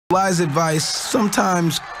Sly's advice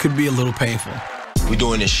sometimes could be a little painful. We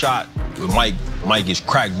doing this shot with Mike. Mike gets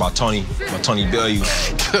cracked by Tony Bellew.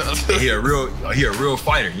 He a real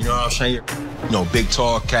fighter, you know what I'm saying? You know, big,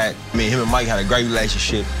 tall cat. I mean, him and Mike had a great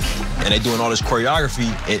relationship, and they doing all this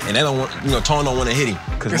choreography, and they don't want, you know, Tony don't want to hit him.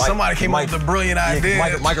 Because somebody came up with a brilliant idea.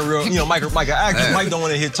 Mike a real, you know, Mike an actor. Mike don't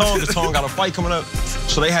want to hit Tony because Tony got a fight coming up.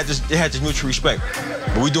 So they had this mutual respect.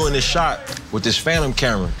 But we doing this shot with this phantom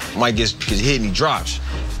camera. Mike gets hit and he drops.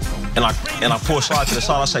 And I pull Sly to the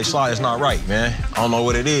side. I say, Sly, it's not right, man. I don't know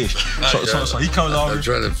what it is. So he comes over. I'm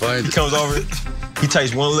trying to find it. He comes over. He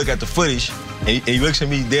takes one look at the footage, and he looks at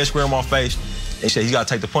me dead square in my face. And he says, he's got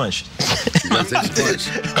to take the punch. You got to take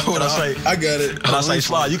the punch. And I say, I got it. And I say,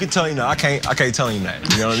 Sly, you can tell him that. I can't tell him that.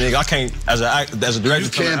 You know what I mean? I can't, as a director. You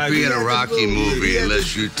can't be in a Rocky movie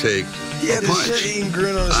unless you take a punch.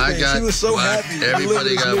 Grin on his face. He was so happy.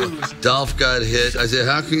 Everybody Dolph got hit. I said,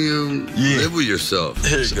 how can you live with yourself?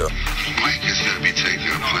 Here you go. Mike is going to be taking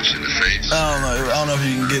a punch in the face. I don't know if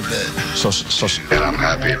you can get that. And I'm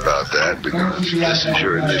happy about that because this is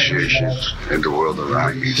your initiation in the world of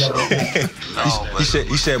Rocky. So.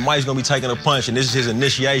 He said Mike's gonna be taking a punch, and this is his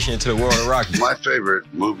initiation into the world of Rocky. My favorite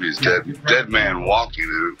movie is Dead Man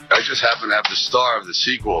Walking. I just happen to have the star of the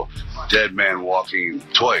sequel, Dead Man Walking,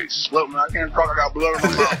 twice. Look, man, I can't talk about blood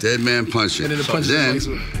in my mouth. Dead Man punching. And then the punch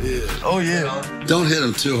Oh yeah. Don't hit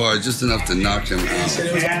him too hard, just enough to knock him out.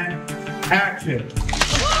 And action.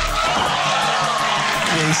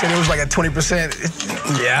 Yeah, he said it was like at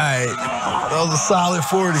 20%. Yeah, all right. That was a solid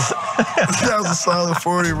 40. That was a solid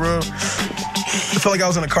 40, bro. I felt like I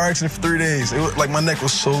was in a car accident for 3 days. It was, like, my neck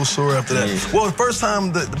was so sore after that. Yeah. Well, the first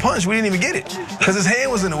time, the punch, we didn't even get it. Because his hand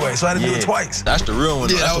was in the way, so I had to do it twice. That's the real one.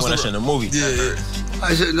 Yeah, that's the one that's in the movie. Yeah.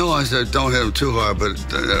 I said, don't hit him too hard, but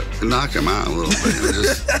knock him out a little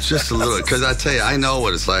bit. just a little. Because I tell you, I know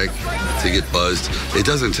what it's like to get buzzed. It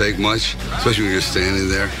doesn't take much, especially when you're standing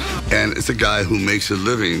there. And it's a guy who makes a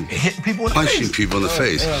living punching people in the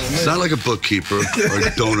face. It's not like a bookkeeper or a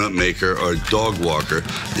donut maker or a dog walker.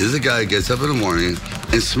 This is a guy who gets up in the morning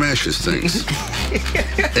and smashes things.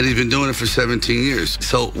 And he's been doing it for 17 years.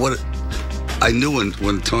 So what... I knew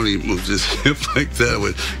when Tony moved his hip like that,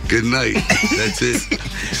 with good night, that's it.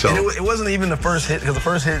 So and it wasn't even the first hit, because the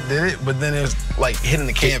first hit did it, but then it was like hitting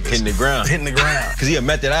the canvas. Hitting the ground. Hitting the ground. Because he a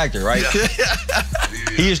method actor, right?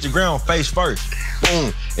 He hits the ground face first.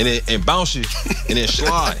 Boom. And it bounces, and it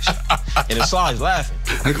slides. And it slides laughing.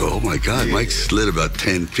 I go, oh my God, Mike slid about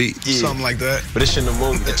 10 feet. Yeah. Something like that. But it's in the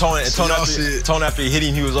movie. And Tony after he hit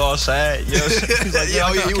him, he was all sad. You know what I'm saying? He's like,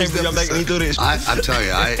 I can't believe I'm making me do this. I'm telling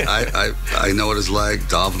you, I know what it's like.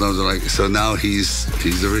 Dolph knows what it's like. So now he's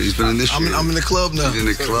been initiated. I'm in the club now. He's in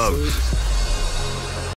the club.